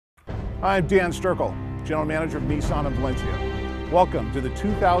I'm Dan Sturkle, General Manager of Nissan of Valencia. Welcome to the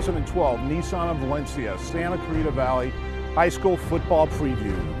 2012 Nissan of Valencia Santa Clarita Valley High School Football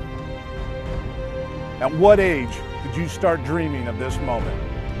Preview. At what age did you start dreaming of this moment?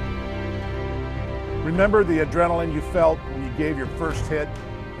 Remember the adrenaline you felt when you gave your first hit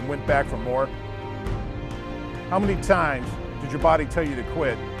and went back for more? How many times did your body tell you to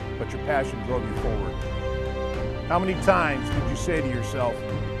quit, but your passion drove you forward? How many times did you say to yourself,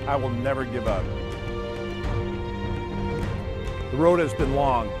 I will never give up? The road has been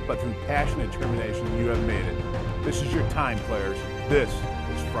long, but through passion and determination, you have made it. This is your time, players. This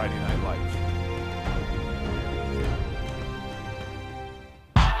is Friday Night Lights.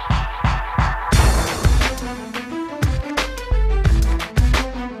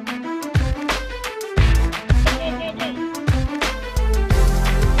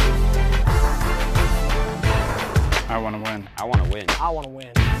 I want to win. I want to win. I want to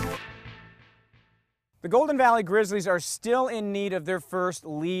win. The Golden Valley Grizzlies are still in need of their first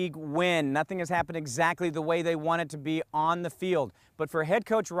league win. Nothing has happened exactly the way they want it to be on the field. But for head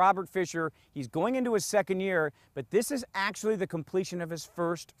coach Robert Fisher, he's going into his second year, but this is actually the completion of his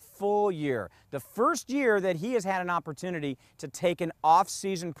first full year. The first year that he has had an opportunity to take an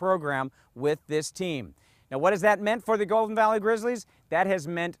off-season program with this team. Now, what has that meant for the Golden Valley Grizzlies? That has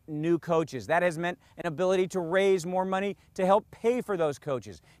meant new coaches. That has meant an ability to raise more money to help pay for those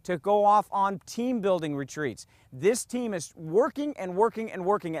coaches, to go off on team building retreats. This team is working and working and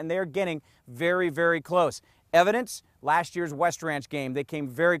working, and they're getting very, very close. Evidence, last year's West Ranch game, they came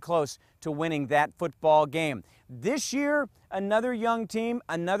very close to winning that football game. This year, another young team,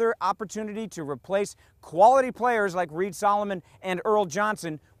 another opportunity to replace quality players like Reed Solomon and Earl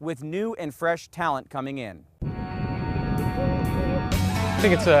Johnson with new and fresh talent coming in. I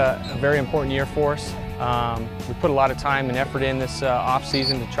think it's a very important year for us. We put a lot of time and effort in this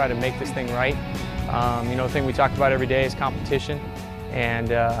off-season to try to make this thing right. The thing we talk about every day is competition.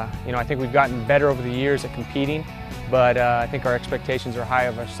 And I think we've gotten better over the years at competing, but I think our expectations are high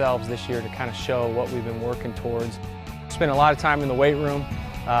of ourselves this year to kind of show what we've been working towards. Spent a lot of time in the weight room,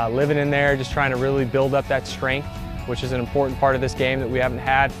 living in there, just trying to really build up that strength, which is an important part of this game that we haven't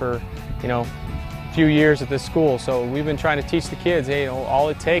had for, a few years at this school. So we've been trying to teach the kids, hey, all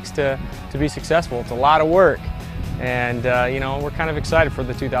it takes to be successful. It's a lot of work, and we're kind of excited for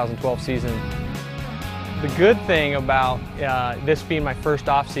the 2012 season. The good thing about this being my first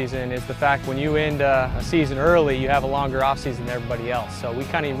off-season is the fact when you end a season early, you have a longer off-season than everybody else. So we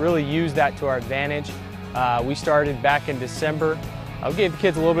kind of really use that to our advantage. We started back in December. We gave the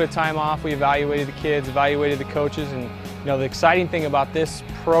kids a little bit of time off. We evaluated the kids, evaluated the coaches, and the exciting thing about this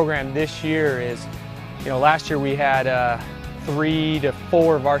program this year is, last year we had 3 to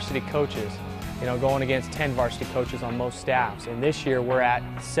 4 varsity coaches, going against 10 varsity coaches on most staffs, and this year we're at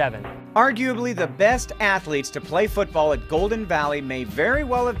 7. Arguably the best athletes to play football at Golden Valley may very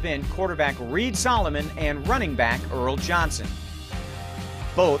well have been quarterback Reed Solomon and running back Earl Johnson.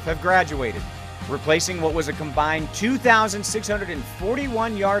 Both have graduated, replacing what was a combined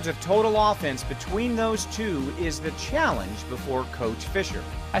 2,641 yards of total offense between those two is the challenge before Coach Fisher.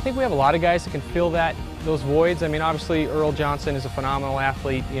 I think we have a lot of guys that can fill those voids. I mean, obviously Earl Johnson is a phenomenal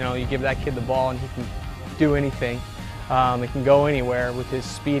athlete. You give that kid the ball and he can do anything. He can go anywhere with his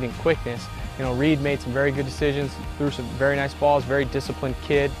speed and quickness. Reed made some very good decisions, threw some very nice balls, very disciplined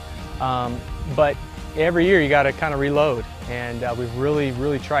kid. But every year you got to kind of reload, and we've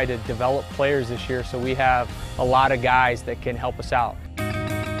really tried to develop players this year, so we have a lot of guys that can help us out.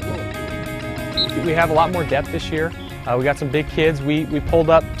 We have a lot more depth this year. We got some big kids. We pulled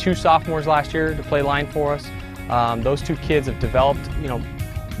up 2 sophomores last year to play line for us. Those 2 kids have developed,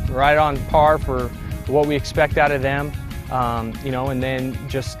 right on par for what we expect out of them. And then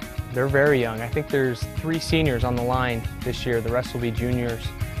just they're very young. I think there's 3 seniors on the line this year. The rest will be juniors.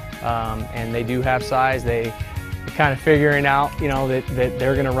 And they do have size. They're kind of figuring out, that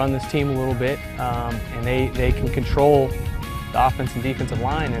they're going to run this team a little bit, and they can control the offense and defensive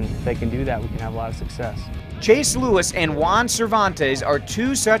line, and if they can do that, we can have a lot of success. Chase Lewis and Juan Cervantes are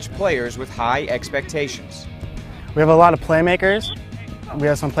 2 such players with high expectations. We have a lot of playmakers. We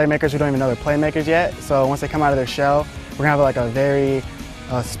have some playmakers who don't even know they're playmakers yet, so once they come out of their shell, we're going to have a very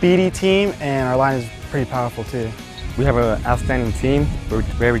speedy team, and our line is pretty powerful too. We have an outstanding team. We're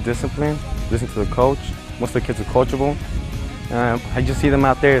very disciplined, listen to the coach. Most of the kids are coachable. I just see them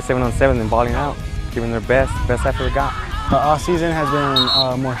out there 7-on-7 and balling out, giving their best effort they got. The off-season has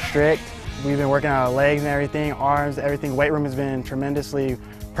been more strict. We've been working on our legs and everything, arms, everything. Weight room has been tremendously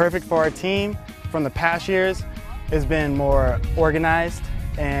perfect for our team. From the past years, it's been more organized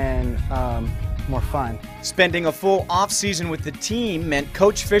and more fun. Spending a full off-season with the team meant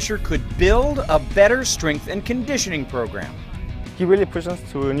Coach Fisher could build a better strength and conditioning program. He really pushed us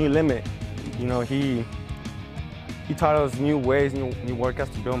to a new limit. You know, he taught us new ways, new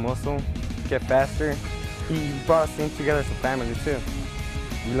workouts to build muscle, get faster. He brought us in together as a family too.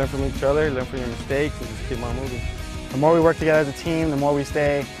 We learn from each other, learn from your mistakes, and just keep on moving. The more we work together as a team, the more we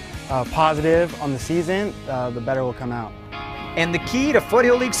stay positive on the season, the better we'll come out. And the key to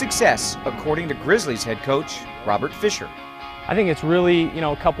Foothill League success, according to Grizzlies head coach Robert Fisher. I think it's really,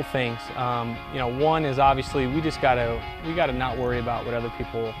 a couple things. One is obviously we gotta not worry about what other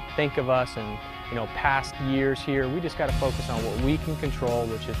people think of us and, past years here. We just gotta focus on what we can control,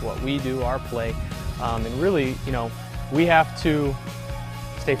 which is what we do, our play. And really, we have to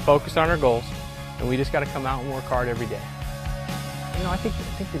stay focused on our goals, and we just gotta come out and work hard every day. I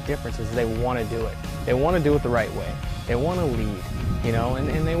think the difference is they want to do it. They want to do it the right way. They want to lead,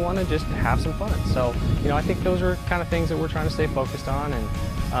 and they want to just have some fun. So, I think those are kind of things that we're trying to stay focused on and,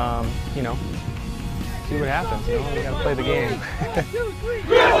 see what happens. We got to play the game.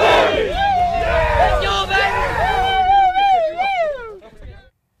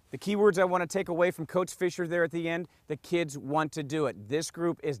 The key words I want to take away from Coach Fisher there at the end, the kids want to do it. This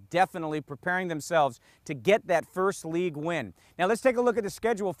group is definitely preparing themselves to get that first league win. Now let's take a look at the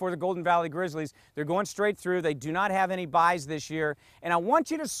schedule for the Golden Valley Grizzlies. They're going straight through. They do not have any byes this year. And I want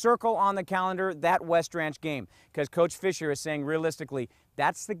you to circle on the calendar that West Ranch game, because Coach Fisher is saying realistically,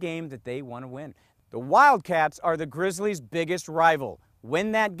 that's the game that they want to win. The Wildcats are the Grizzlies' biggest rival.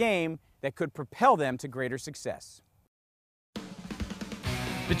 Win that game, that could propel them to greater success.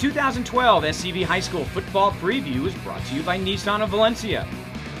 The 2012 SCV High School Football Preview is brought to you by Nissan of Valencia.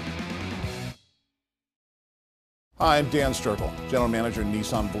 Hi, I'm Dan Sturkle, General Manager at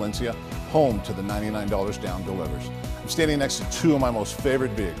Nissan Valencia, home to the $99 down delivers. I'm standing next to two of my most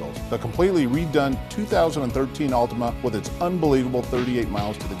favorite vehicles, the completely redone 2013 Altima with its unbelievable 38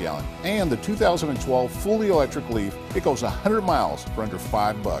 miles to the gallon, and the 2012 fully electric Leaf. It goes 100 miles for under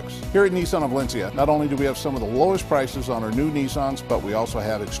 $5. Here at Nissan of Valencia, not only do we have some of the lowest prices on our new Nissans, but we also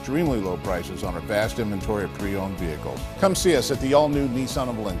have extremely low prices on our vast inventory of pre-owned vehicles. Come see us at the all-new Nissan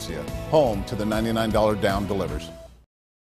of Valencia, home to the $99 down delivers.